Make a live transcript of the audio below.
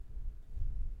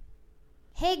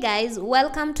Hey guys,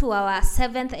 welcome to our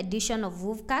 7th edition of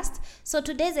Woofcast. So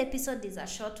today's episode is a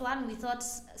short one. We thought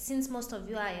since most of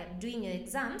you are doing your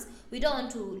exams, we don't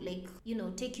want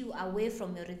to take you away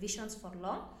from your revisions for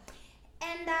long.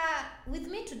 And with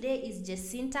me today is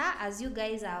Jacinta. As you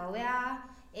guys are aware,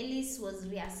 Ellis was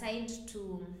reassigned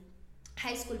to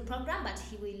high school program, but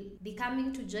he will be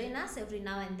coming to join us every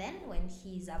now and then when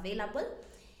he is available.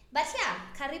 But yeah,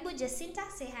 karibu Jacinta,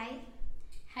 say hi.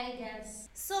 Hi guys.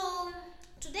 So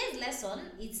today's lesson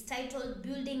is titled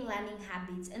Building Learning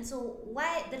Habits. And so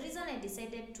the reason I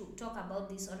decided to talk about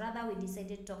this, or rather we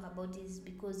decided to talk about this,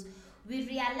 because we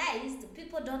realized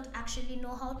people don't actually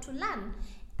know how to learn.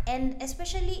 And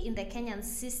especially in the Kenyan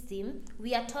system,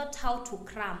 we are taught how to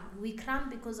cram. We cram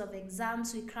because of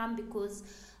exams, we cram because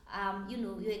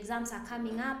your exams are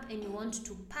coming up and you want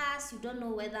to pass. You don't know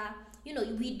whether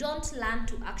we don't learn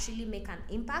to actually make an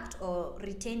impact or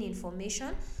retain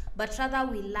information, but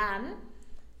rather we learn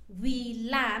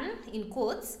in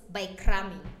quotes by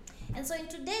cramming. And so in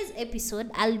today's episode,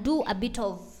 I'll do a bit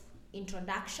of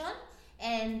introduction,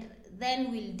 and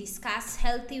then we'll discuss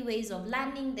healthy ways of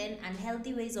learning, then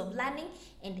unhealthy ways of learning,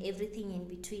 and everything in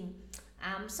between.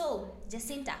 So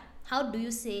Jacinta, what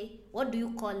do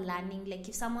you call learning? Like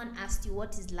if someone asked you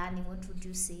what is learning, what would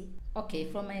you say? Okay,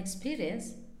 from my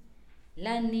experience,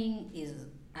 learning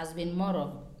has been more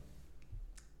of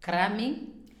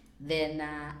cramming. Then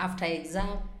after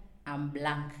exam, I'm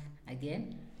blank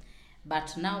again.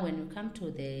 But now when you come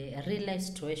to the real life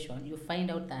situation, you find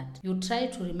out that you try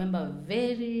to remember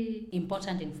very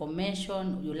important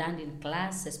information you learned in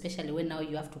class, especially when now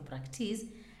you have to practice,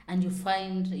 and you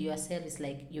find yourself is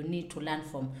like you need to learn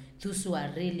from those who are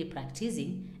really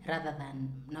practicing rather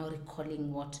than now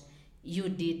recalling what you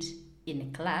did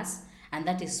in class. And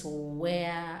that is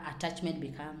where attachment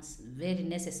becomes very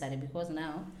necessary, because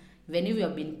now when you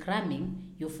have been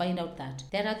cramming, you find out that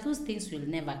there are those things will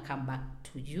never come back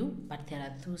to you, but there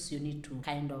are those you need to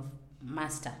kind of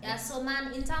master. Yeah, so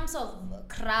man, in terms of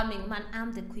cramming, man,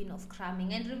 I'm the queen of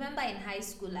cramming. And remember in high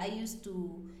school, I used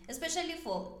to, especially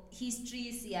for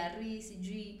history, CRE,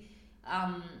 CG,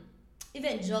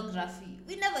 even geography,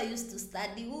 we never used to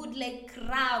study. We would like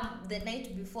cram the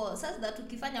night before, such that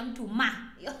ukifanya mtu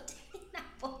yote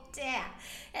inapotea.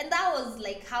 And that was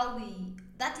like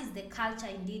that is the culture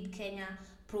indeed Kenya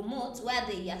promotes, where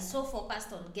they are so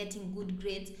focused on getting good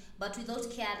grades, but without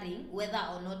caring whether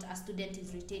or not a student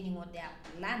is retaining what they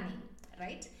are learning,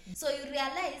 right? So you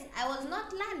realize I was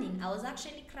not learning, I was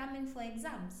actually cramming for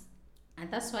exams.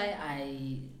 And that's why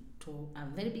to a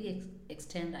very big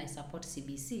extent, I support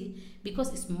CBC,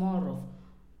 because it's more of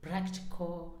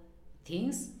practical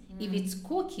things. If it's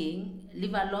cooking,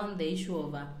 leave alone the issue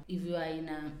of if you are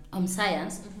in home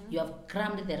science, you have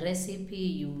crammed the recipe,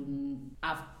 you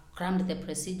have crammed the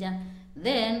procedure,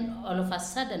 then all of a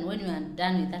sudden when you are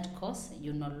done with that course,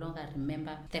 you no longer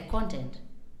remember the content.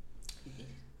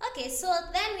 Okay, so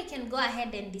then we can go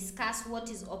ahead and discuss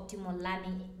what is optimal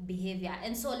learning behavior.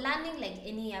 And so learning, like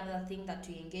any other thing that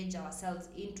we engage ourselves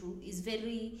into, is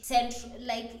very central,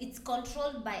 like it's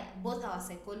controlled by both our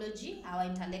psychology, our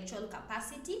intellectual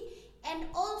capacity, and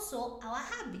also our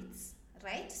habits,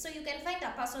 right? So you can find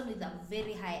a person with a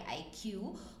very high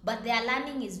IQ, but their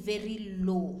learning is very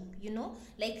low,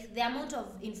 like the amount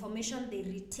of information they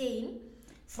retain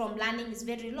from learning is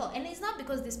very low. And it's not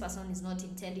because this person is not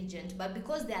intelligent, but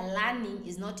because their learning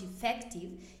is not effective,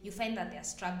 you find that they're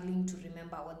struggling to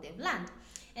remember what they've learned.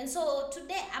 And so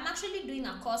today I'm actually doing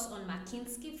a course on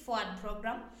McKinsey Forward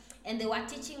program, and they were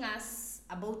teaching us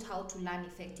about how to learn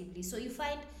effectively. So you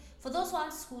find, for those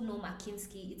ones who know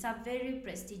McKinsey, it's a very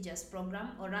prestigious program,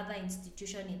 or rather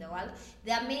institution in the world.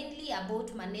 They are mainly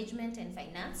about management and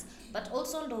finance, but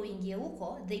also ndo uingie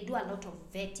huko, they do a lot of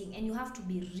vetting, and you have to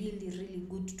be really, really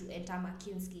good to enter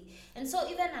McKinsey. And so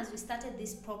even as we started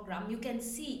this program, you can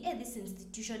see, this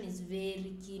institution is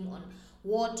very keen on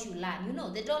what you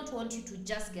learn. They don't want you to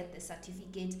just get the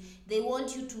certificate. They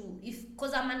want you to,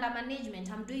 because I'm under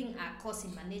management, I'm doing a course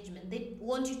in management, they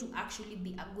want you to actually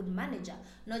be a good manager,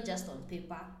 not just on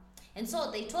paper. And so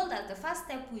they told us the first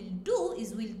step we'll do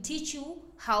is we'll teach you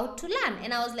how to learn.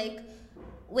 And I was like,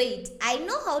 wait, I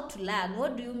know how to learn,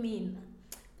 what do you mean?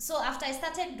 So after I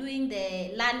started doing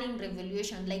the learning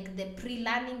revolution, like the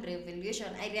pre-learning revolution,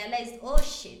 I realized, oh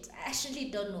shit, I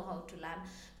actually don't know how to learn,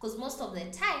 because most of the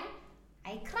time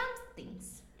I cram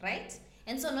things, right?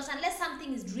 And so not unless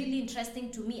something is really interesting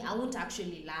to me, I won't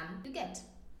actually learn. You get?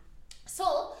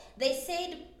 So they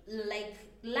said like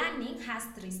learning has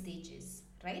 3 stages,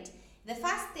 right? The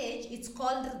first stage, it's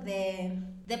called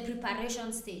the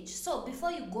preparation stage. So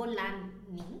before you go learning,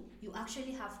 you you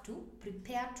actually have to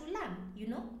prepare to learn.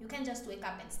 You can't just wake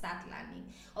up and start learning.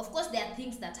 Of course, there are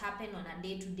things that happen on a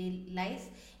day-to-day life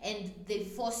and they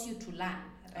force you to learn,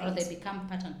 right? Or they become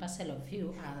part and parcel of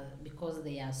you because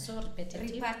they are so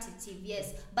repetitive.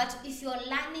 Yes. But if you're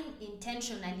learning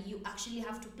intentionally, you actually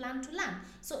have to plan to learn.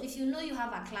 So if you know you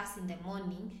have a class in the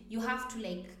morning, you have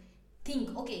to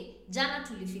think, okay, jana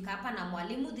tulifika hapa na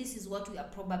mwalimu, this is what we are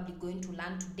probably going to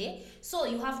learn today. So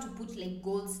you have to put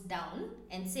goals down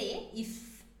and say,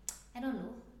 if, I don't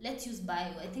know, let's use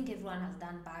bio. I think everyone has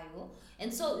done bio.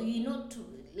 And so,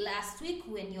 last week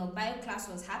when your bio class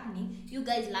was happening, you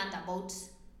guys learned about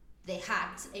the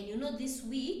heart. And this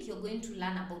week, you're going to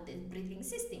learn about the breathing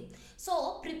system.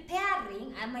 So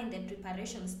preparing, I'm in the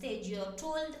preparation stage, you're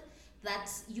told that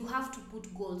you have to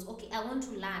put goals. Okay, I want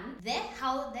to learn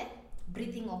how the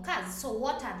breathing occurs. So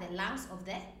what are the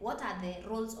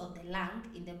roles of the lung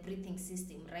in the breathing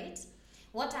system, right?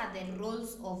 What are the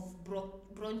roles of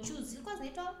bronchus? Because they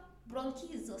talk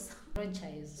bronchies or something.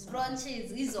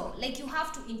 Bronchies. You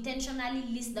have to intentionally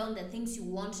list down the things you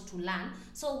want to learn.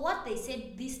 So what they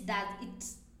said this does, it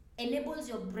enables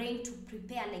your brain to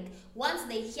prepare. Once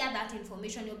they hear that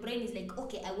information, your brain is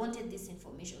okay, I wanted this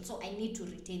information, so I need to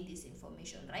retain this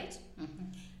information, right?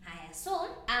 So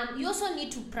you also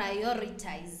need to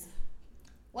prioritize.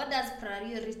 What does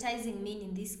prioritizing mean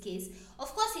in this case?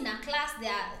 Of course, in a class,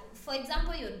 for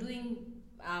example, you're doing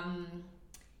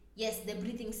the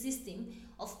breathing system.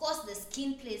 Of course, the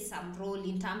skin plays some role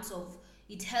in terms of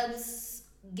it helps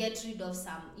get rid of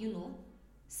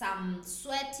some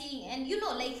sweating, and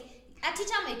a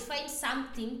teacher might find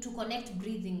something to connect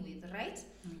breathing with, right?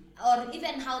 Or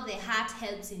even how the heart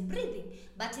helps in breathing.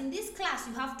 But in this class,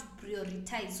 you have to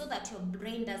prioritize so that your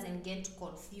brain doesn't get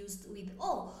confused with,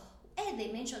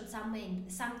 they mentioned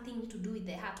something to do with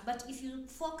the heart. But if you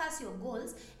focus your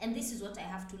goals, and this is what I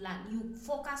have to learn, you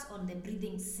focus on the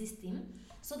breathing system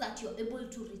so that you're able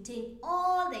to retain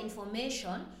all the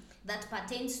information that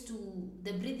pertains to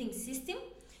the breathing system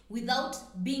without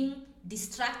being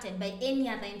distracted by any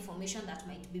other information that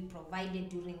might be provided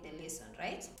during the lesson,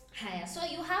 right? So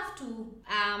you have to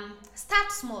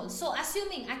start small. So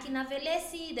assuming Akina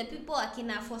Velesi, the people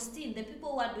Akina Faustin, the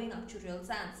people who are doing actuarial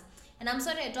science, and I'm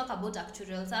sorry I talk about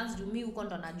actuarial science, do me uko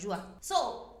ndo najua.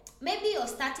 So maybe you're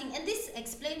starting, and this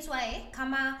explains why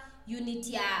kama unit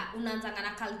ya unaanzanga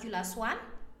na calculus 1,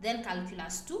 then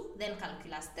calculus 2, then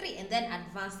calculus 3, and then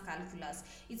advanced calculus.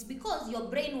 It's because your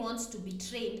brain wants to be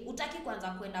trained. Utaki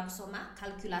kwanza kwenda kusoma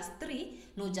calculus 3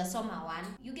 no hujasoma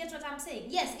 1. You get what I'm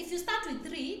saying? Yes, if you start with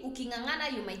 3, ukingangana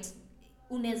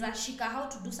unaweza shika how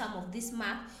to do some of this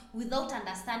math without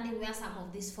understanding where some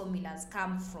of these formulas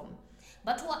come from.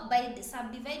 But by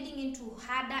subdividing into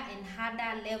harder and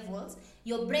harder levels,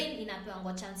 your brain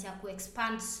inapewa chance ya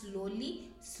expand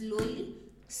slowly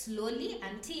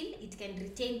until it can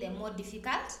retain the more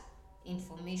difficult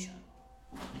information.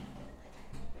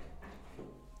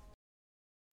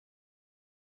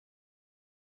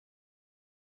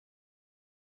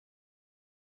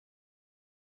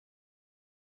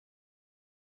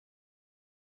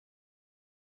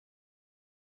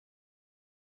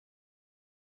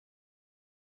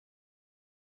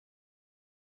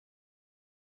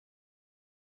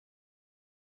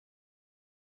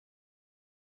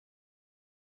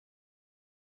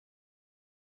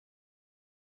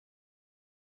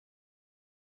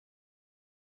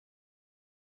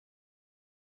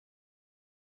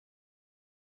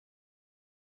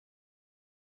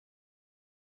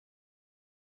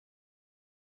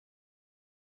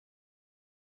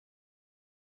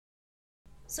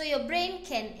 So your brain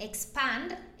can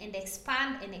expand and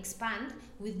expand and expand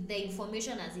with the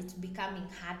information as it's becoming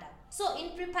harder. So in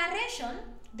preparation,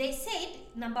 they said,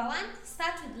 number 1,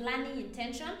 start with learning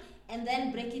intention and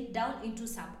then break it down into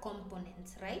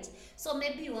subcomponents, right? So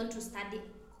maybe you want to study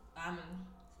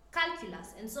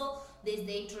calculus, and so there's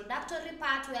the introductory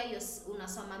part where you're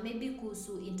unasoma maybe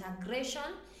kuhusu integration.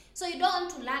 So you don't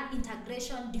want to learn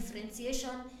integration,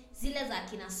 differentiation, zile za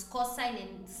kina cosine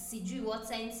and sijui what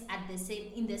signs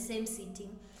in the same sitting.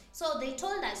 So they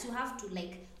told us you have to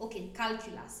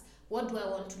calculus. What do I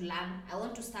want to learn? I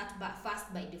want to start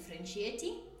first by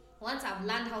differentiating. Once I've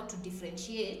learned how to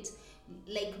differentiate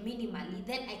minimally,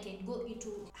 then I can go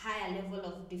into higher level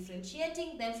of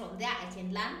differentiating. Then from there I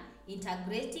can learn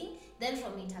integrating. Then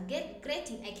from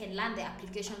integrating I can learn the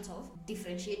applications of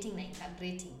differentiating and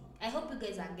integrating. I hope you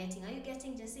guys are getting. Are you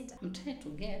getting, Jacinta? I'm trying to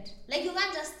get. You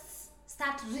can't just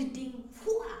start reading.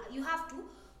 You have to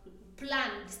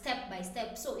plan step by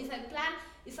step. So if I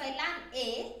learn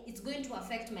A, it's going to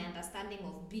affect my understanding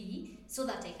of B so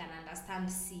that I can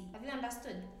understand C. Have you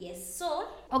understood? Yes. So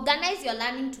organize your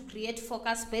learning to create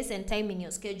focus, space, and time in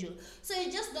your schedule. So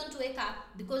you just don't wake up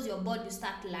because you're bored, you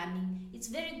start learning. It's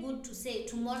very good to say,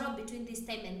 tomorrow between this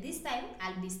time and this time,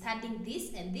 I'll be studying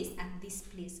this and this at this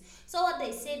place. So what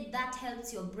they said, that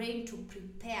helps your brain to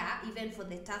prepare even for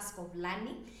the task of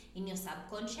learning in your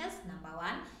subconscious, number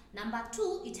one. Number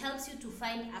two, it helps you to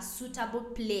find a suitable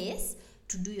place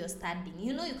to do your studying.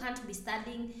 You know, you can't be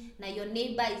studying na your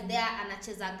neighbor is there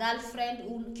anacheza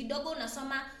girlfriend, kidogo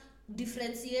unasoma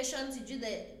differentiations, you do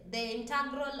the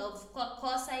integral of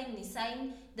cosine ni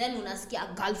sine, then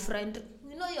unasikia girlfriend.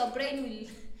 You know, your brain will,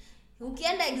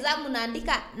 ukienda exam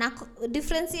unaandika na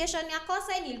differentiation ya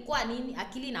cosine ilikuwa nini,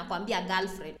 akili inakwambia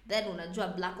girlfriend, then unajua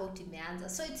blackout imeanza.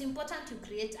 So it's important to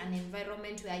create an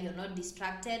environment where you're not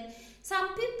distracted. Some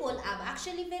people are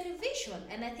actually very visual,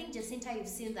 and I think Jacinta, you've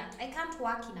seen that. I can't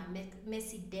work in a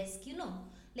messy desk, you know.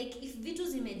 Like if vitu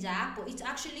zimejaa hapo, it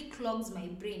actually clogs my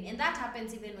brain, and that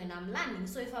happens even when I'm learning.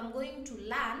 So if I'm going to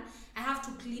learn, I have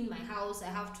to clean my house.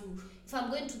 If I'm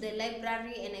going to the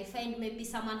library and I find maybe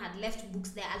someone had left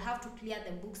books there, I'll have to clear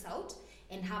the books out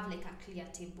and have like a clear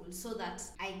table so that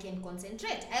I can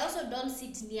concentrate. I also don't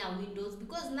sit near windows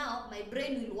because now my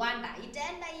brain will wander.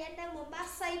 Itaenda iende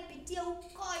Mombasa, ipitie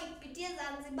huko, ipitie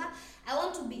Zanzibar. I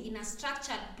want to be in a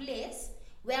structured place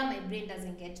where my brain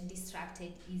doesn't get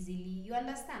distracted easily. You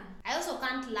understand? I also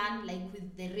can't learn like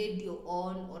with the radio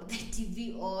on or the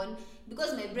TV on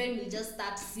because my brain will just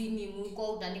start singing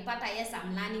huko. Utanipata, yes,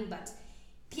 I'm learning, but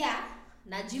pia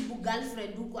najibu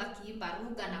girlfriend huko akiimba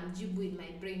ruga na mjibu in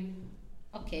my brain.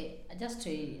 Okay, just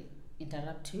to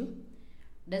interrupt you,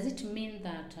 does it mean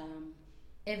that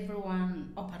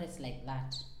everyone operates like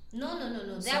that? No.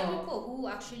 There are people who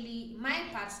actually, my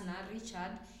partner,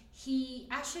 Richard, he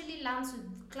actually learns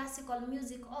with classical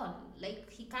music on. Like,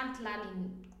 he can't learn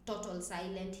in total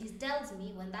silence. He tells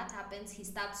me when that happens, he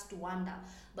starts to wander.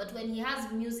 But when he has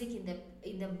music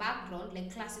in the background,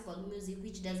 like classical music,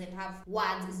 which doesn't have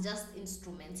words, it's just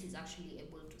instruments, he's actually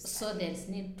able to study. So there's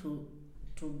need to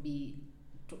be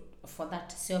for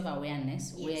that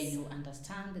self-awareness, yes, where you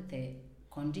understand the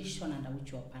condition under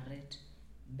which you operate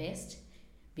best.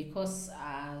 Because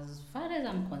as far as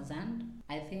I'm concerned,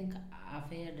 I think I've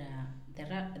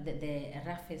had the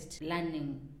roughest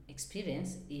learning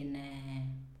experience in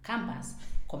campus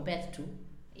compared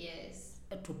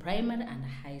to primary and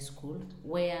high school,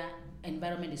 where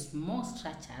environment is more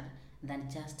structured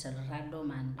than just random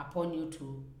and upon you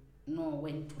to know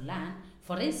when to learn.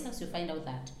 For instance, you find out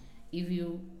that if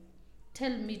you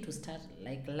tell me to start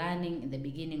like learning in the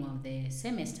beginning of the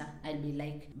semester, I'll be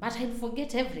like, but I'll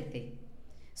forget everything.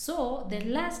 So the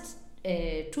last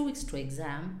 2 weeks to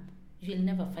exam, you'll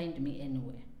never find me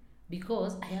anywhere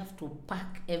because I have to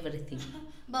pack everything.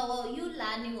 But were you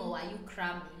learning or were you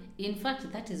cramming? In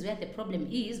fact, that is where the problem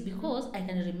is, because I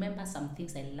can remember some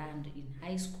things I learned in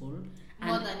high school,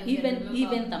 and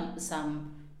even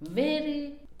some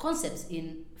very concepts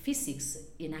in physics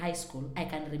in high school I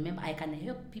can remember. I can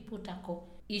help people tackle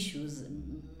issues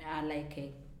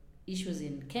issues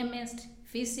in chemistry,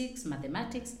 physics,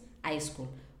 mathematics, high school.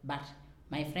 But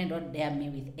my friend don't dare me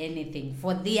with anything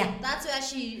for there. That's where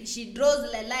she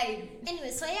draws the line. Anyway,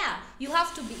 so yeah, you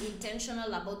have to be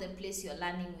intentional about the place you're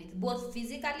learning with, both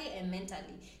physically and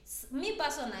mentally. Me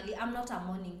personally, I'm not a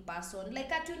morning person. Like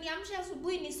atuniamsha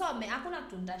asubuhi nisome, hakuna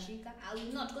tundashika. I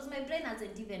will not, because my brain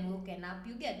hasn't even woken up,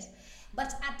 you get.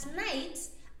 But at night,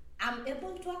 I'm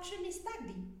able to actually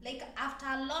study. Like after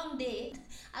a long day,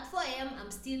 at 4 a.m.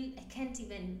 I can't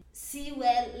even see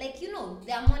well. Like, you know,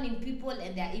 there are morning people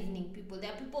and there are evening people.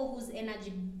 There are people whose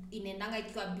energy in Endanga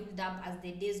ikiwa build up as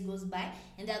the days goes by.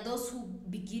 And there are those who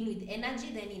begin with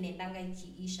energy, then in Endanga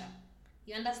ikiisha.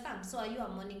 You understand? So are you a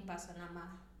morning person or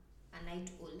a night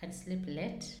owl? I can sleep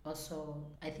late. Also,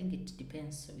 I think it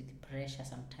depends with pressure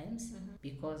sometimes. Mm-hmm.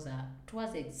 Because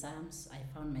towards exams, I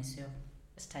found myself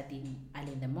studying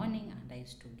early in the morning and I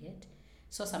used to get.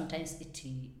 So sometimes it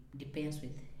depends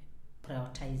with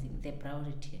prioritizing the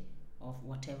priority of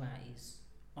whatever is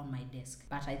on my desk.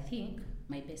 But I think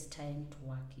my best time to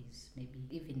work is maybe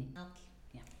evening. Okay.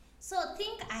 Yeah. So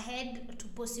think ahead to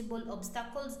possible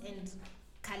obstacles and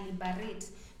calibrate.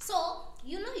 So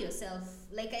you know yourself.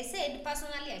 Like I said,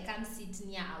 personally, I can't sit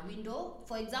near a window.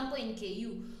 For example, in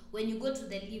KU, when you go to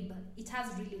the lib, it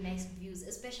has really nice views,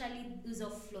 especially those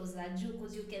of floors that you,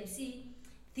 because you can see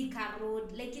thicker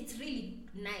road. Like it's really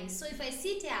nice. So if I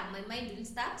sit here, my mind will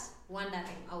start wandering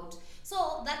out.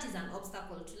 So that is an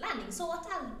obstacle to learning. So what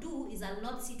I'll do is I'll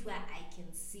not sit where I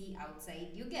can see outside.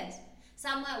 You get?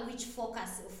 somewhere which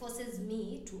forces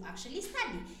me to actually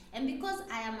study. And because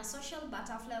I am a social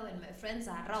butterfly, when my friends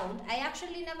are around, I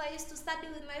actually never used to study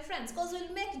with my friends, because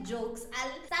we'll make jokes.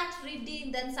 I'll start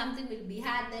reading, then something will be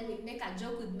hard, then we'll make a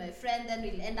joke with my friend, then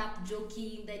we'll end up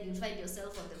joking, then you'll find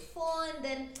yourself on the phone,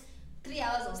 then 3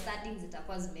 hours of studying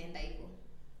zitakuwa zimeenda hivyo.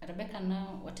 Rebecca,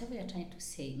 now whatever you're trying to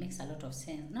say makes a lot of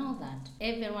sense. Now that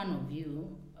every one of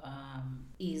you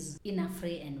is in a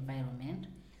free environment,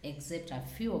 except a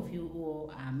few of you who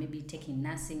are maybe taking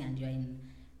nursing and you're in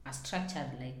a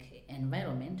structured like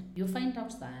environment, you find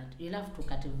out that you'll have to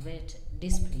cultivate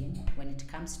discipline when it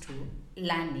comes to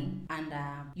learning, and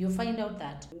you find out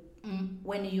that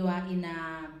when you are in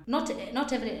a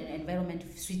not every environment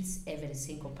suits every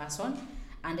single person,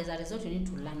 and as a result you need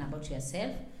to learn about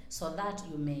yourself so that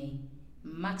you may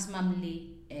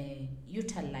maximally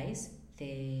utilize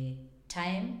the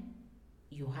time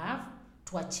you have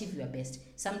to achieve your best.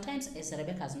 Sometimes, as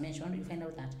Rebecca has mentioned, you find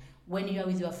out that when you are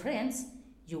with your friends,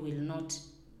 you will not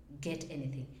get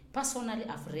anything. Personally,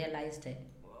 I've realized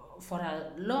for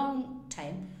a long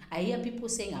time, I hear people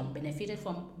saying I've benefited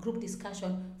from group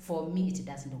discussion. For me, it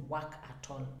doesn't work at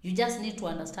all. You just need to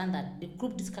understand that the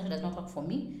group discussion does not work for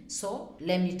me, so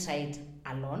let me try it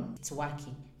alone. It's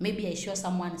working. Maybe I show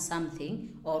someone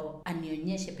something or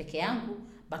anionyeshe peke yangu,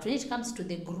 but when it comes to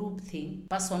the group thing,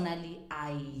 personally,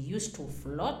 I used to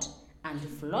float and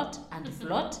float and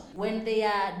float. When they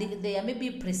are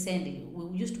maybe presenting,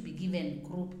 we used to be given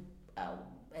group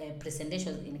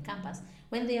presentations in campus.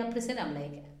 When they are presenting, I'm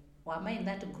like, why am I in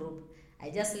that group? I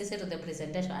just listen to the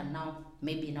presentation, and now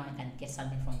I can get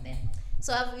something from there.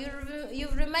 So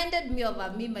you've reminded me of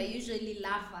a meme I usually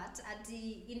laugh at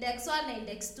the index 1 na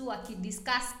index 2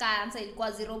 akidiscuss ka answer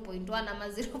ilikuwa 0.1 ama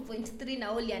 0.3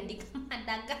 na uliandika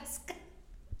Madagascar.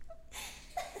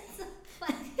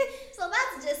 So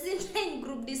that's just in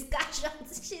group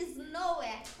discussions. She's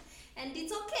nowhere. And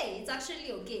it's okay. It's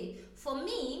actually okay. For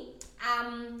me,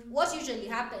 what usually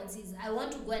happens is I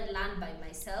want to go and learn by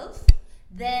myself.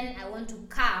 Then I want to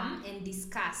come and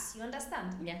discuss. You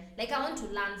understand? Yeah. Like I want to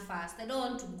learn first. I don't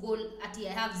want to go at I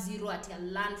have 0 at I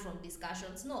learn from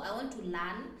discussions. No, I want to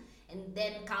learn and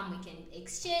then come. We can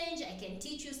exchange. I can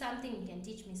teach you something. You can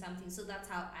teach me something. So that's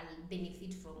how I'll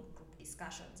benefit from group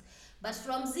discussions. But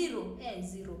from 0,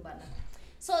 zero bana.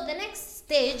 So the next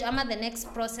stage, the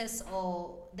next process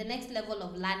or the next level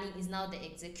of learning is now the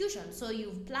execution. So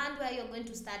you've planned where you're going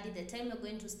to study, the time you're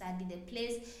going to study, the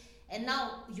place, and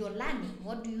now you're learning.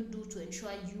 What do you do to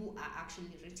ensure you are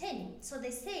actually retaining? So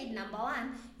they said, number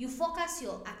 1, you focus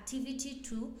your activity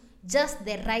to just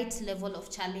the right level of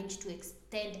challenge to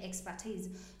extend expertise.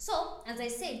 So, as I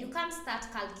said, you can't start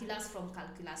calculus from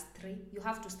calculus 3. You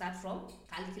have to start from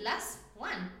calculus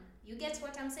 1. You get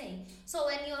what I'm saying? So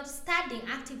when you're studying,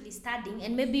 actively studying,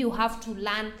 and maybe you have to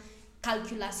learn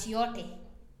calculus yote,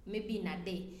 maybe in a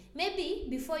day. Maybe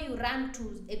before you run to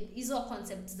hizo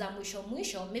concepts za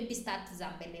mwisho, maybe start za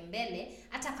mbele.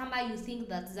 Hata kama you think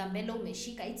that za mbele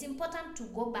umeshika, it's important to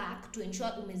go back to ensure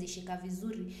umezishika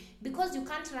vizuri. Because you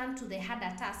can't run to the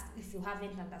harder task if you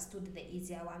haven't understood the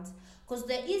easier ones. Because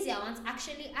the easier ones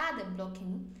actually are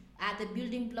the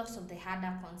building blocks of the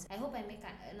harder concepts. I hope I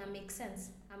make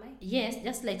sense. Am I? Yes,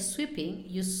 just like sweeping,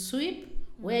 you sweep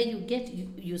where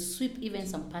you sweep even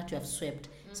some part you have swept,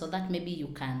 so that maybe you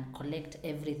can collect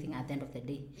everything at the end of the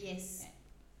day. Yes.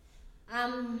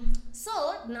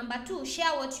 So number 2,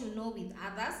 share what you know with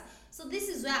others. So this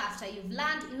is where after you've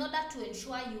learned, in order to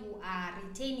ensure you are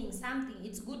retaining something,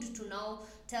 it's good to now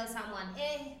tell someone,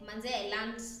 manze, I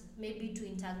learned maybe to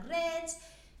integrate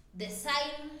the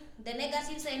sign, the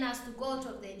negative sign has to go out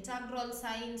of the integral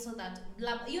sign, so that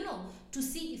to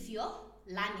see if you're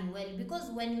learning well. Because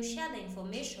when you share the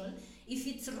information, if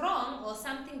it's wrong or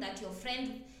something that your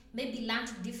friend maybe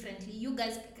learned differently, you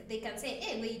guys, they can say,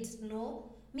 hey, wait,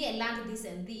 no, me, I learned this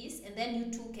and this, and then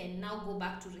you two can now go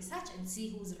back to research and see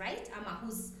who's right,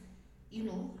 who's,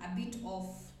 a bit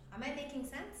off. Am I making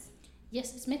sense?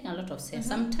 Yes, it's making a lot of sense.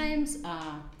 Sometimes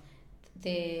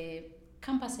the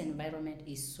campus environment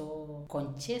is so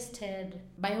congested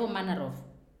by all manner of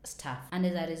stuff, and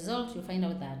as a result you find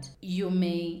out that you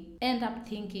may end up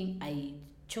thinking, I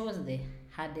chose the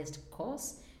hardest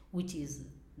course, which is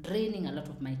draining a lot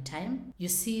of my time. You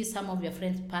see some of your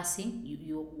friends passing,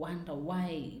 you wonder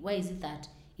why is it that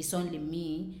it's only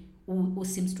me who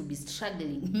seems to be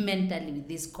struggling mentally with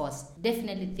this course.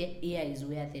 Definitely here is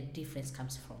where the difference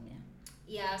comes from.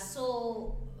 Yeah,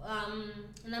 so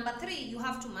number 3, you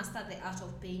have to master the art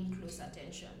of paying close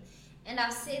attention. And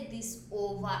I've said this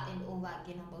over and over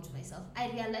again about myself. I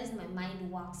realize my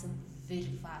mind works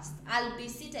very fast. I'll be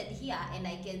seated here and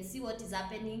I can see what is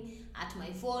happening at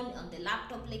my phone, on the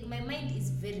laptop. Like, my mind is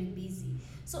very busy.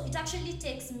 So it actually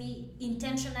takes me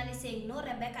intentionally saying, no,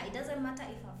 Rebecca, it doesn't matter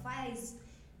if a fire is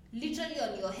literally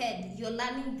on your head, you're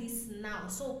learning this now.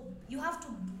 So you have to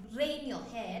train your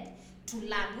head to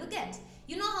learn. You get?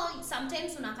 You know how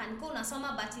sometimes unakaniko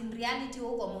unasoma, but in reality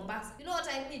huko Mombasa. You know what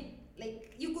I mean?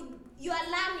 Like, you are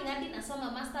learning hadi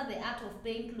nasoma, master the art of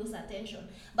paying close attention.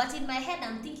 But in my head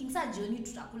I'm thinking, sa jioni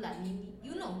tutakula nini?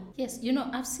 You know? Yes,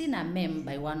 I've seen a meme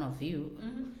by one of you,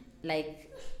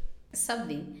 like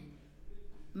something,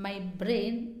 my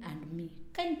brain and me,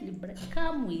 kindly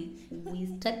come, we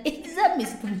start, exam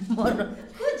is tomorrow.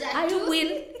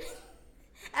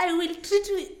 I will treat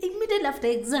you immediately after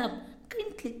exam.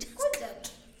 Kindly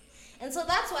just. And so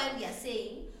that's why we are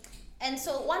saying, and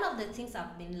so one of the things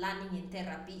I've been learning in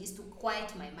therapy is to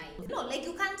quiet my mind. No, like,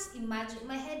 you can't imagine,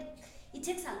 my head, it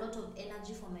takes a lot of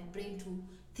energy for my brain to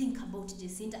think about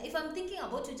Jacinta. If I'm thinking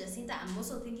about you, Jacinta, I'm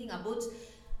also thinking about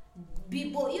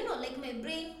Bibo. You know, like, my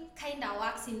brain kind of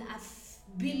works in a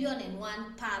billion and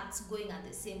one parts going at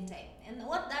the same time. And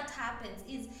what that happens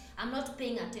is I'm not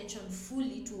paying attention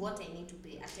fully to what I need to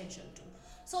pay attention to.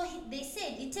 So they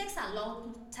said it takes a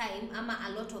long time,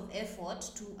 a lot of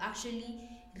effort to actually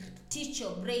teach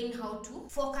your brain how to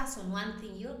focus on one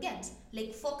thing. You get,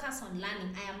 like, focus on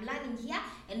learning. I am learning here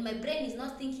and my brain is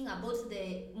not thinking about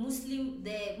the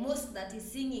mosque that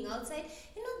is singing outside.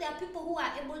 You know, there are people who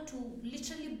are able to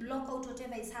literally block out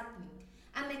whatever is happening.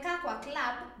 Amekaa kwa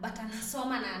club but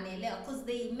anasoma na anaelewa, because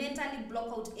they mentally block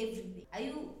out everything. Are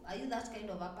you that kind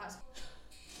of a person?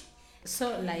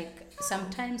 So, like,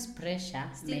 sometimes pressure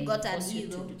Still got an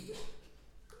ego.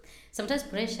 Sometimes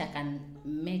pressure can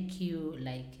make you,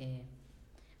 like,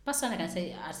 personally, I can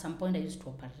say at some point I used to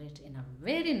operate in a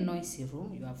very noisy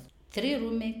room. You have 3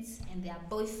 roommates and their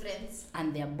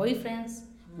boyfriends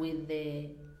with the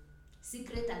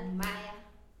secret admirer.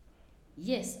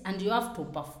 Yes, and you have to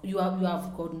you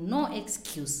have got no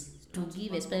excuse to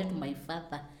give, especially to my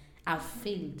father. I've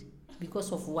failed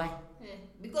because of why?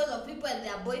 Because of people and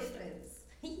their boyfriends.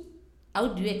 How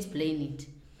do you explain it?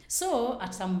 So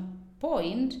at some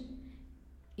point,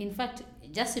 in fact,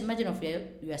 just imagine of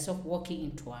yourself walking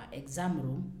into an exam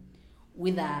room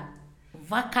with a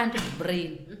vacant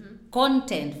brain,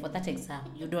 content for that exam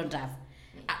you don't have,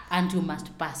 and you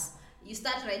must pass. You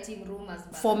start writing rumors.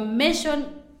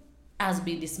 Formation has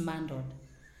been dismantled,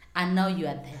 and now you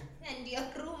are there. And your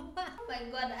room, oh my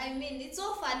God, I mean, it's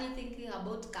so funny thinking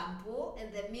about Campo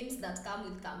and the memes that come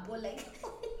with Campo. Like,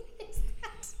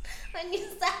 when you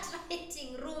start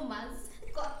writing rumors,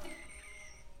 God,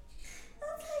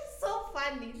 that's like so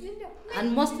funny.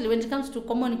 And mostly when it comes to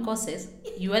common courses,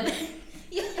 you are there.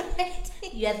 You're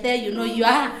writing. You are there. You know you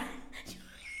are.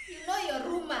 You know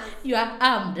your rumors. You are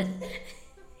armed.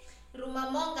 Rumor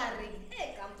mongering.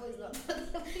 Hey, Campo is not for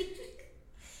the weak.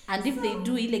 And if they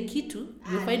do ile kitu,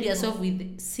 you find yourself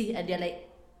with C and you're like,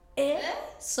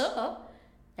 So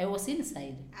I was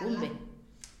inside. Kumbe.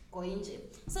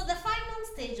 So the final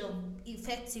stage of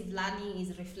effective learning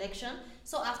is reflection.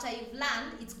 So after you've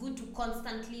learned, it's good to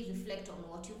constantly reflect on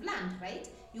what you've learned, right?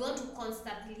 You want to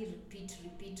constantly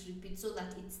repeat so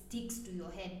that it sticks to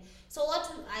your head. So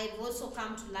what I've also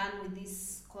come to learn with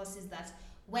this course is that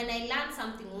when I learn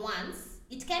something once,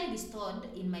 it can be stored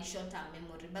in my short-term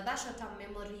memory, but that short-term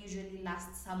memory usually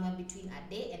lasts somewhere between a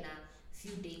day and a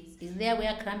few days. Is there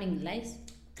where cramming lies?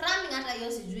 Cramming hata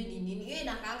hiyo sijui ni nini. Hiyo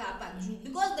inakaanga hapa juu.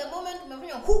 Because the moment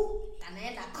umefanya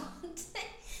kanaenda content.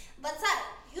 But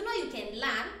you know, you can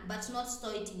learn but not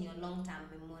store it in your long-term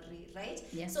memory, right?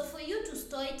 Yeah. So for you to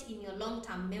store it in your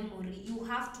long-term memory, you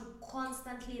have to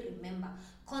constantly remember.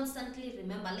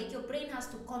 Like, your brain has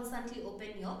to constantly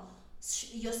open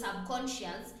your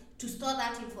subconscious to store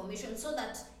that information so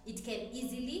that it can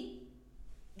easily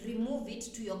remove it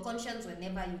to your conscience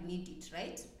whenever you need it,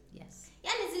 right? Yes.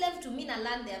 Yani zile vitu mimi na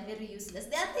learn, they are very useless.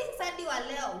 There are things hadi wa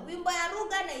leo wimbo ya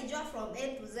Ruga naijua from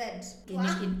A to Z.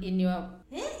 In your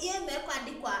hiyo imewekwa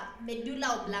hadi kwa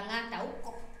medulla oblongata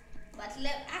huko. But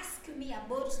ask me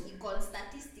about econ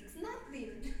statistics,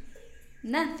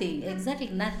 nothing. Exactly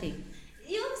nothing.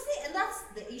 You see, and that's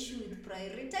the issue with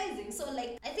prioritizing. So,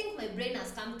 like, I think my brain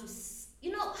has come to,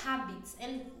 habits.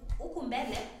 And huku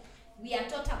mbele, we are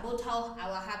taught about how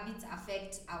our habits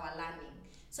affect our learning.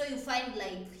 So you find,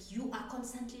 like, you are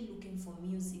constantly looking for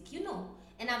music,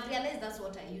 And I've realized that's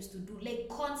what I used to do, like,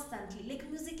 constantly. Like,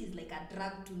 music is like a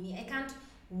drug to me. I can't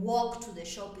walk to the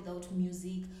shop without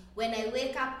music. When I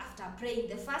wake up after praying,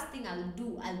 the first thing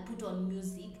I'll put on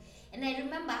music. And I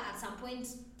remember at some point,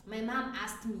 my mom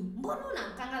asked me, mbona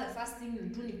unamkanga the first thing you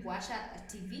do ni kuwasha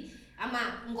TV ama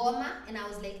ngoma, and I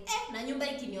was like, na nyumba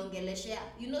ikiniongeleshea,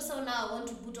 you know, so now I want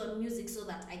to put on music so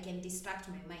that I can distract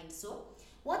my mind. So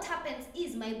what happens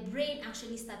is my brain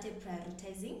actually started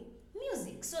prioritizing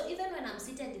music. So even when I'm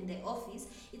seated in the office,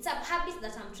 it's a habit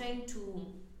that I'm trying to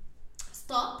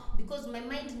stop because my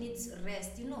mind needs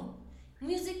rest, you know.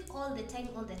 Music all the time.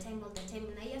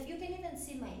 And you can even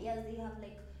see my ears, they have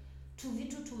like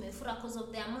vitu tumefura because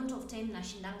of the amount of time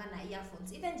nashindanga na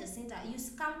earphones. Even Jacinta, you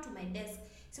come to my desk,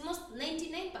 it's most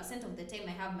 99% of the time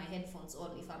I have my headphones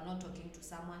on if I'm not talking to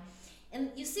someone.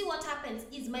 And you see what happens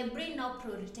is my brain now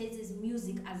prioritizes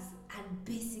music as a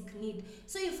basic need.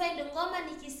 So you find ngoma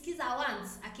nikisikiza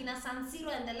once, akina San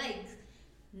Siro and the like,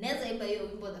 neza imba hiyo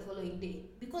wimbo the following day.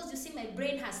 Because you see my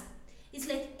brain has, it's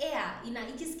like air,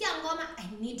 ikisikia ngoma, I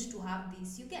need to have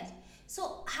this, you get.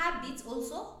 So habits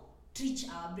also teach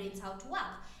our brains how to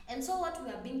work. And so what we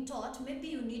are being taught, maybe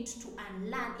you need to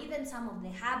unlearn even some of the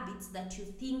habits that you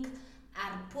think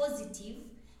are positive.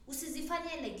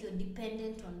 Usizifanye like you're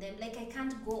dependent on them. Like I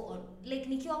can't go on, like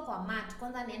nikiwa kwa mat,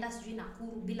 kwanza naenda sijui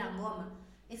Nakuru bila ngoma,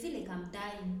 I feel like I'm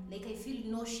dying, like I feel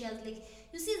nauseous. Like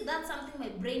you see, that's something my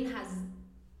brain has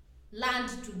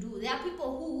learned to do. There are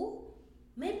people who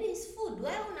maybe it's food,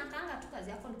 wewe unakanga tu kazi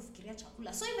yako ni kufikiria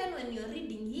chakula. So even when you're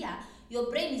reading here, your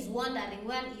brain is wondering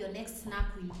when your next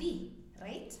snack will be,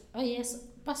 right? Oh yes,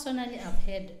 personally I've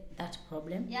had that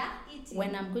problem. Yeah, eating.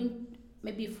 When I'm going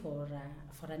maybe for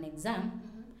an exam,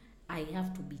 I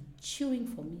have to be chewing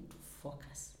for me to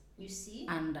focus. You see?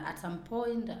 And at some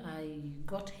point I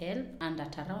got help, and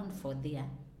at around 4 there,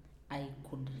 I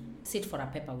could sit for a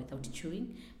paper without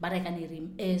chewing. But I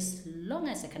can, as long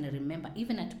as I can remember,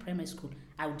 even at primary school,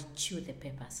 I would chew the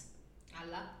papers.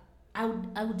 Allah.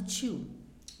 I would chew.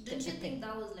 Don't you think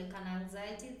that was like an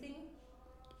anxiety thing?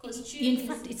 In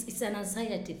fact, it's an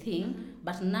anxiety thing,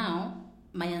 but now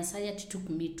my anxiety took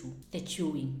me to the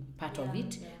chewing part of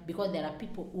it, because there are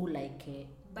people who like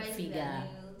bite figure.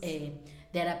 Their nails.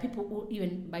 There are people who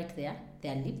even bite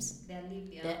their lips. Their lip,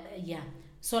 yeah. Yeah.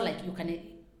 So like you can,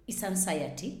 it's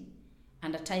anxiety,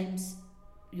 and at times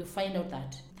you find out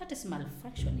that is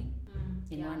malfunctioning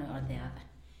in one or the other.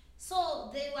 So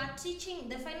they were teaching,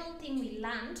 the final thing we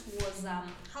learned was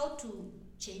how to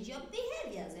change your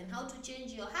behaviors and how to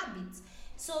change your habits.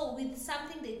 So with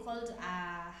something they called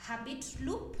a habit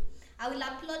loop. I will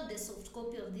upload the soft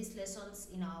copy of these lessons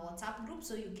in our WhatsApp group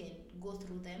so you can go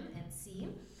through them and see.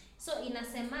 So in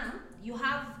Asema, you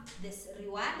have this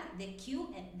reward, the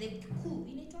cue, and the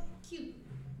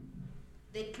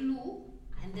clue,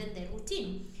 and then the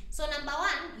routine. So number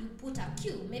 1, you put a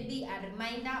cue, maybe a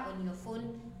reminder on your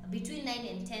phone. Between 9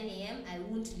 and 10 a.m. I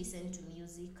won't listen to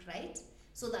music, right?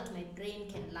 So that my brain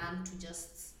can learn to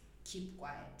just keep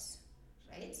quiet,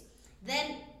 right?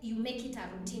 Then you make it a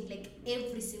routine, like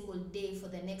every single day for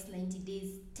the next 90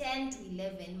 days, 10 to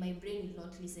 11, my brain will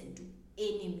not listen to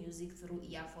any music through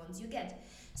earphones, you get.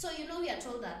 So you know, we are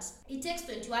told that it takes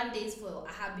 21 days for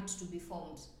a habit to be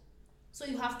formed. So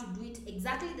you have to do it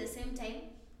exactly the same time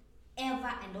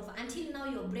ever and over until now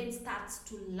your brain starts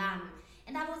to learn.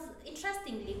 And I was,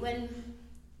 interestingly, when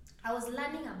I was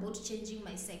learning about changing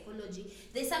my psychology,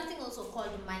 there's something also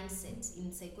called mindset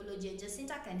in psychology, and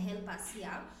Jacinta can help us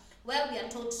here, where we are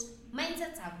taught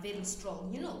mindsets are very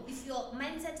strong. You know, if your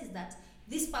mindset is that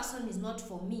this person is not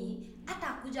for me, hata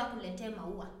akuja kulete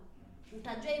maua,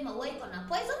 utajua hii maua iko na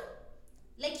poison.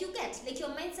 Like you get, like your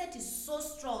mindset is so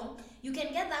strong, you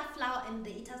can get that flower and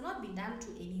it has not been done to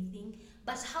anything,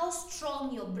 but how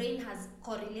strong your brain has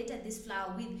correlated this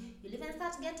flower with, you'll even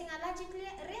start getting allergic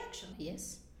reaction.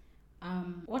 Yes.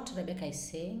 What Rebecca is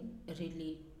saying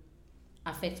really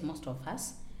affects most of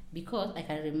us, because I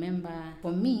can remember,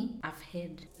 for me, I've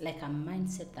had like a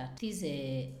mindset that these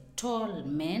tall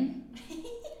men,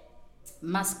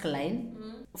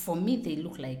 masculine, for me they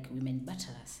look like women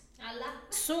bachelors.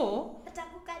 So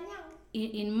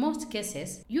in most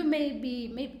cases,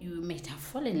 maybe you might have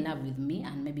fallen in love with me,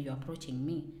 and maybe you're approaching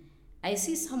me. I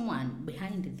see someone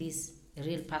behind this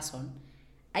real person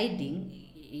hiding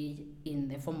in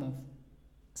the form of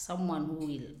someone who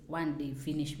will one day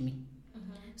finish me.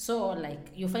 So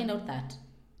like you find out that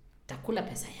takula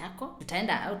pesa yako,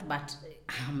 tutaenda out, but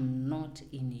I'm not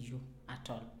in you at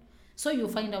all. So you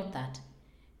find out that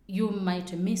you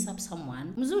might mess up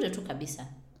someone mzuri tu kabisa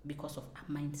because of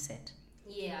a mindset.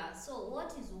 Yeah, so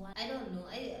what is one? I don't know.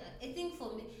 I think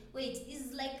for me, wait,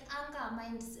 is like anger a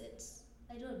mindset?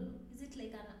 I don't know. Is it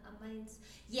like a mindset?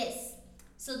 Yes.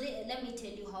 So let me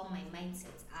tell you how my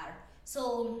mindsets are.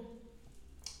 So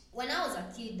when I was a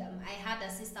kid, I had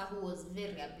a sister who was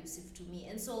very abusive to me.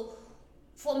 And so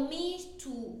for me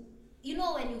to you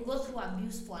know, when you go through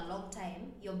abuse for a long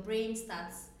time, your brain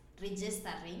starts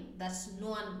registering that no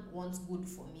one wants good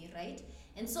for me, right?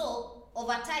 And so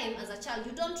over time, as a child,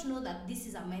 you don't know that this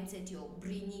is a mindset you're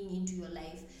bringing into your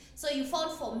life. So you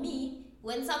found, for me,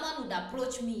 when someone would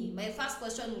approach me, my first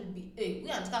question would be, hey, we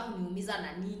anataka kuniumiza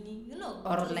na nini, you know?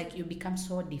 Or like you become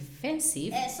so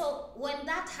defensive. So when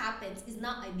that happens, is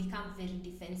now I become very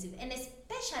defensive. And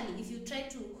especially if you try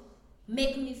to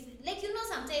make me, like, you know,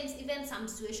 sometimes even some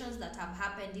situations that have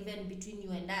happened even between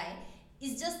you and I,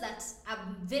 it's just that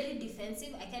I'm very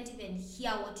defensive. I can't even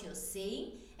hear what you're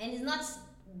saying. And it's not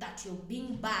that you're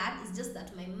being bad, it's just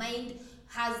that my mind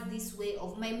has this way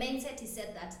of, my mindset is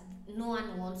set that no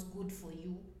one wants good for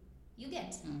you. You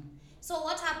get? So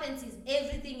what happens is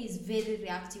everything is very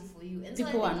reactive for you. And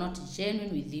people are not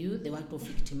genuine with you. They want to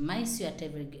victimize you at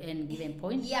every given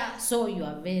point. Yeah. So you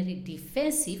are very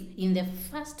defensive in the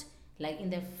first, like in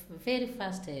the very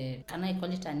first, can I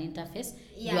call it an interface?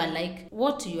 Yeah. You are like,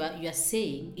 what you are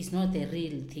saying is not the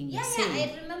real thing you're saying.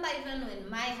 Yeah, I remember even when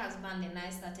my husband and I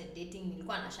started dating,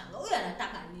 nilikuwa nashanga, huyu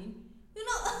anataka nini? You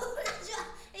know,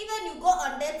 even you go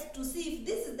on dates to see if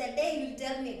this is the day he'll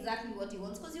tell me exactly what he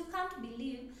wants, because you can't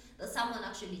believe that someone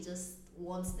actually just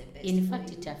wants the best. In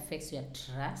fact, it affects your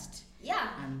trust. Yeah,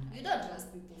 and you don't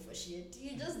trust people for shit.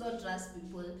 You just don't trust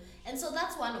people. And so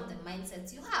that's one of the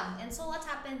mindsets you have. And so what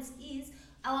happens is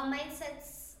our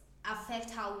mindsets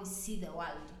affect how we see the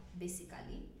world,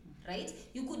 basically, right?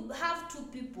 You could have two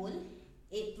people,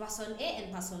 a person A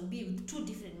and person B, with two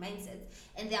different mindsets,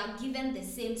 and they are given the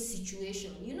same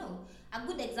situation. You know, a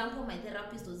good example my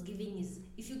therapist was giving is,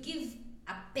 if you give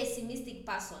a pessimistic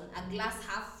person a glass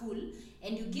half full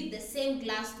and you give the same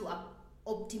glass to a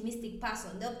optimistic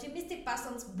person, the optimistic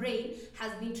person's brain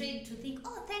has been trained to think,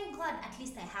 oh, thank God, at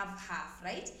least I have half,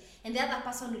 right? And the other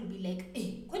person will be like,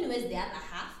 hey, when where's the other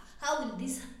half? How will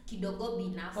this kidogo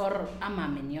be enough? Or ama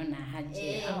ameniona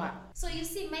haje. So you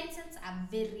see, mindsets are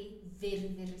very,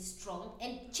 very, very strong,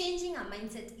 and changing a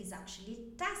mindset is actually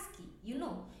tasky. You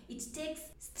know, it takes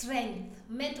strength.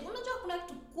 Unajua kuna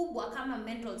kitu kubwa kama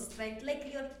mental strength.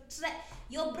 Like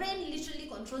your brain literally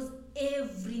controls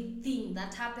everything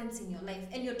that happens in your life,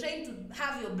 and you're trying to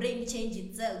have your brain change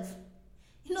itself.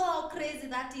 You know how crazy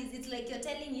that is? It's like you're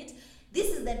telling it,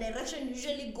 this is the direction you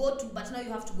usually go to, but now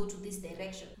you have to go to this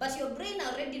direction. But your brain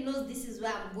already knows this is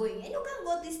where I'm going, and you can't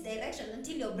go this direction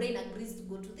until your brain agrees to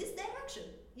go to this direction.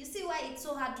 You see why it's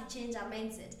so hard to change our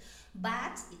mindset?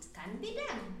 But it can be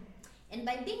done. And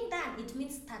by being done, it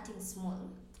means starting small.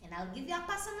 And I'll give you a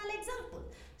personal example.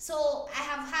 So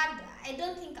I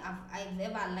don't think I've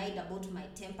ever lied about my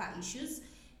temper issues.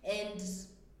 And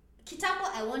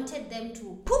kitambo, I wanted them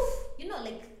to poof, you know,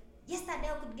 like yesterday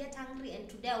I could get angry, and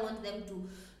today I want them to,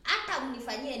 hata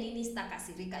unifanyie nini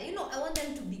sitakasirika. You know, I want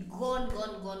them to be gone.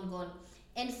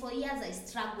 And for years I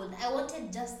struggled. I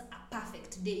wanted just a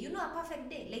perfect day. You know, a perfect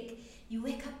day. Like, you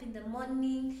wake up in the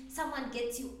morning, someone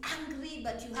gets you angry,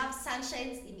 but you have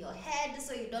sunshines in your head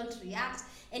so you don't react.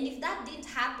 And if that didn't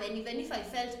happen, even if I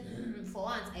felt, for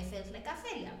once, I felt like a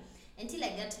failure. Until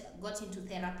I got into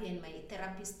therapy, and my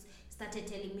therapist started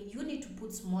telling me, you need to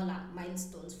put smaller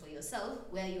milestones for yourself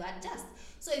where you adjust.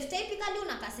 So if typically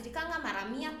unakasirikanga mara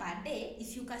 100 per day,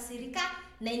 if you kasirika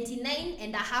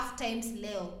 99.5 times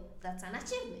leo, that's an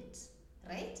achievement,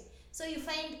 right? So you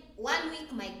find 1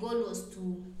 week my goal was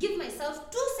to give myself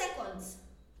 2 seconds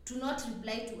to not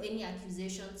reply to any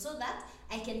accusation, so that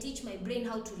I can teach my brain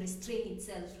how to restrain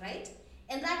itself, right?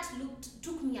 And that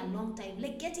took me a long time.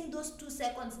 Like, getting those 2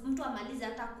 seconds, mtu amalize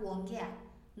hata kuongea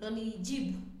ndo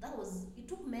nijibu. It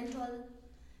took mental,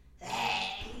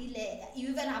 you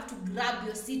even have to grab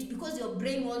your seat because your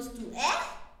brain wants to,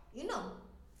 you know.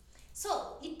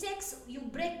 So it takes, you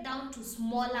break down to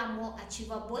smaller, more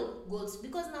achievable goals,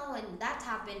 because now when that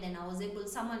happened and I was able,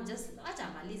 someone just, acha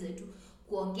amalize tu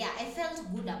kuongea, I felt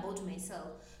good about myself.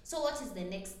 So what is the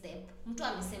next step? Mtu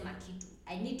amesema kitu,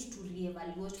 I need to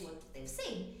reevaluate what they've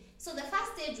said. So the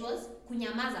first stage was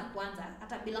kunyamaza kwanza,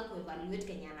 hata bila kuevaluate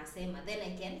kenye anasema, then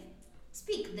I can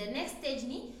speak. The next stage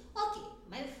ni, okay,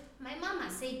 my mama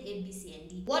said A, B, C, and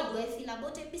D. What do I feel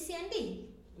about A, B, C, and D?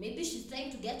 Maybe she's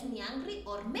trying to get me angry,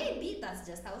 or maybe that's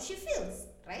just how she feels,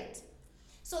 right?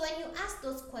 So when you ask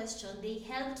those questions, they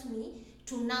helped me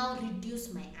to now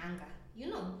reduce my anger, you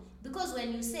know. Because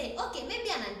when you say, okay, maybe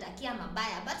ananitakia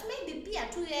mabaya, but maybe pia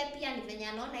tu yeye pia ni venye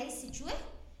anaona hii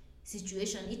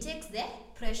situation, it takes the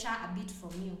pressure a bit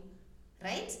from you,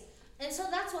 right? And so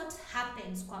that's what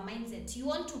happens kwa mindset. You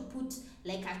want to put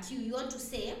like a cue. You want to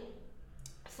say,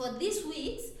 for these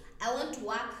weeks, I want to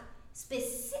work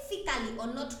specifically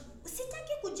on not,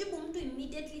 sitaki kujibu mtu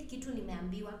immediately kitu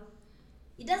nimeambiwa.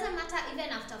 It doesn't matter even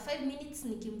after 5 minutes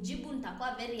nikimjibu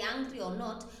nitakuwa very angry or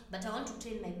not, but I want to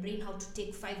train my brain how to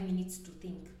take 5 minutes to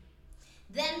think.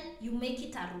 Then you make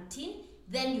it a routine,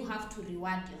 then you have to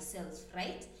reward yourself,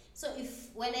 right? So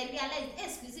if when I realize,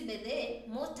 excuse me,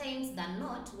 more times than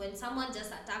not, when someone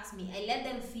just attacks me, I let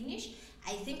them finish,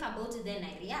 I think about it, then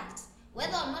I react.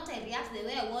 Whether or not I react the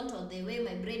way I want or the way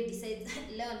my brain decides,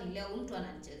 leo ni leo, mtu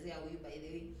ananichezea huyu by the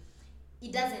way.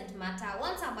 It doesn't matter.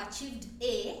 Once I've achieved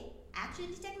A, I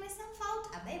actually take myself out,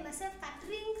 I buy myself a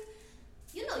drink.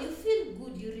 You know, you feel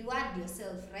good, you reward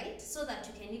yourself, right? So that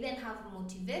you can even have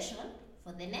motivation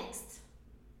for the next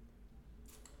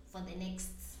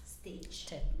stage.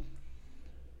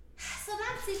 So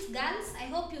that's it, girls. I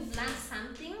hope you've learned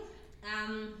something.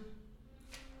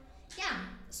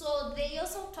 So they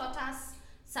also taught us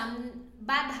some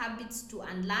bad habits to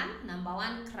unlearn. Number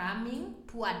 1, cramming,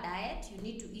 poor diet. You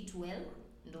need to eat well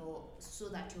so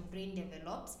that your brain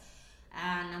develops.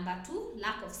 Number 2,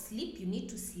 lack of sleep. You need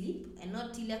to sleep and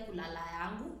not ile kulala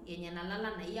yangu yenye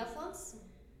nalala na earphones,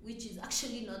 which is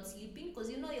actually not sleeping, because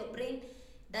you know your brain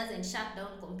doesn't shut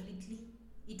down completely.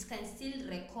 It can still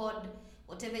record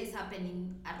whatever is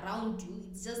happening around you.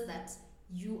 It's just that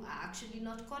you are actually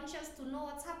not conscious to know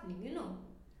what's happening, you know.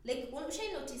 Like when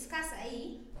I notice if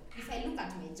I look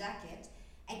at my jacket,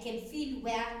 I can feel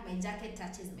where my jacket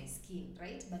touches my skin,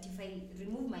 right? But if I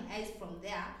remove my eyes from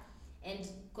there and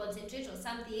concentrate on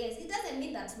something else, it doesn't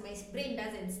mean that my brain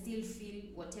doesn't still feel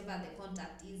whatever the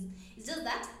contact is. It's just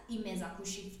that imeza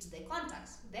shift the contact,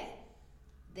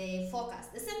 the focus.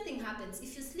 The same thing happens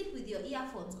if you sleep with your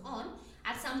earphones on.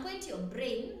 At some point your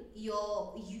brain,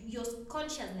 your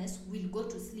consciousness will go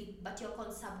to sleep, but your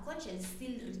subconscious is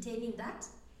still retaining that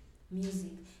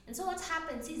music. And so what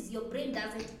happens is your brain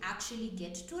doesn't actually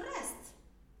get to rest,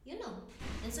 you know.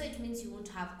 And so it means you won't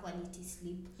have quality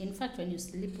sleep. In fact, when you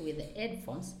sleep with the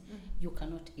headphones, you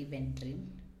cannot even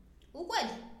dream. Ukweli?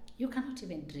 You cannot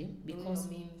even dream because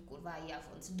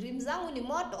earphones. Dreams zangu ni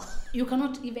moto. You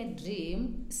cannot even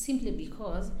dream simply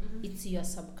because it's your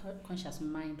subconscious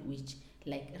mind which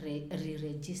like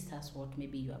re-registers what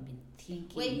maybe you have been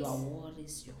thinking, your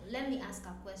worries. Let me ask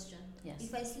a question. Yes.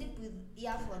 If I sleep with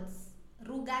earphones,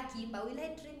 Ruga Kimba, will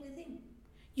I dream with him?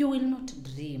 You will not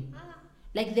dream.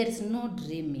 Like there is no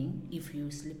dreaming if you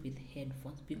sleep with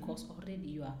headphones, because already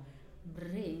your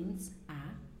brains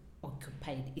are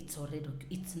occupied.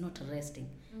 It's not resting.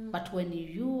 But when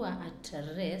you are at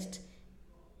rest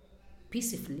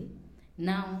peacefully,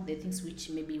 now the things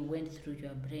which maybe went through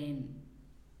your brain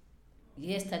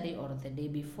yesterday or the day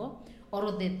before,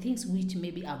 or the things which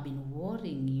maybe have been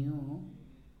worrying you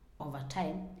over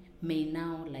time, may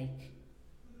now like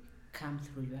come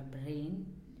through your brain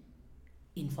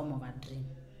in form of a dream.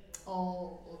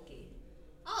 Oh, okay.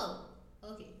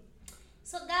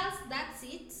 So girls, that's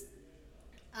it.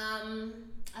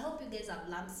 I hope you guys have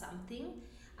learned something.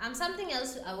 Something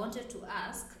else I wanted to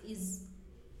ask is,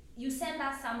 you send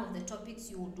us some of the topics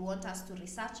you would want us to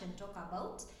research and talk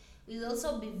about. We'll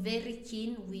also be very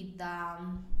keen with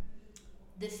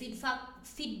the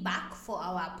feedback for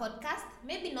our podcast.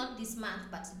 Maybe not this month,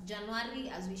 but January,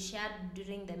 as we shared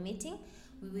during the meeting,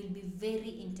 we will be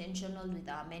very intentional with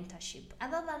our mentorship.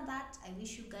 Other than that, I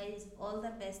wish you guys all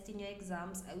the best in your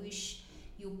exams. I wish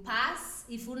you pass.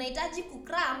 If unahitaji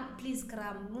kukram, please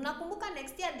cram. Unakumbuka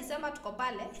next year December tuko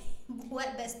pale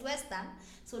Best Western,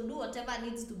 so do whatever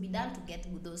needs to be done to get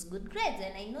those good grades,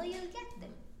 and I know you'll get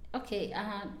them. Okay,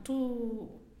 to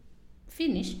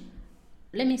finish,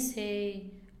 let me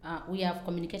say we have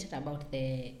communicated about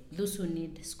those who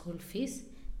need school fees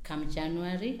come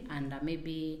January, and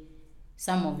maybe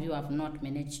some of you have not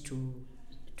managed to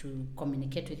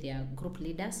communicate with their group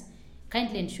leaders.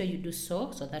 Kindly ensure you do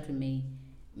so that we may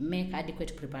make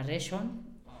adequate preparation.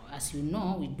 As you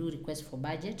know, we do request for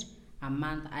budget a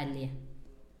month earlier.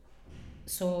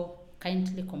 So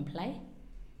kindly comply,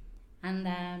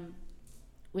 and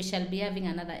we shall be having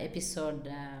another episode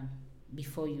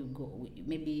before you go.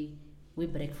 Maybe we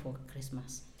break for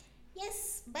Christmas.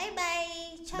 Yes.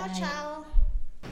 Bye-bye. Ciao, Bye. ciao.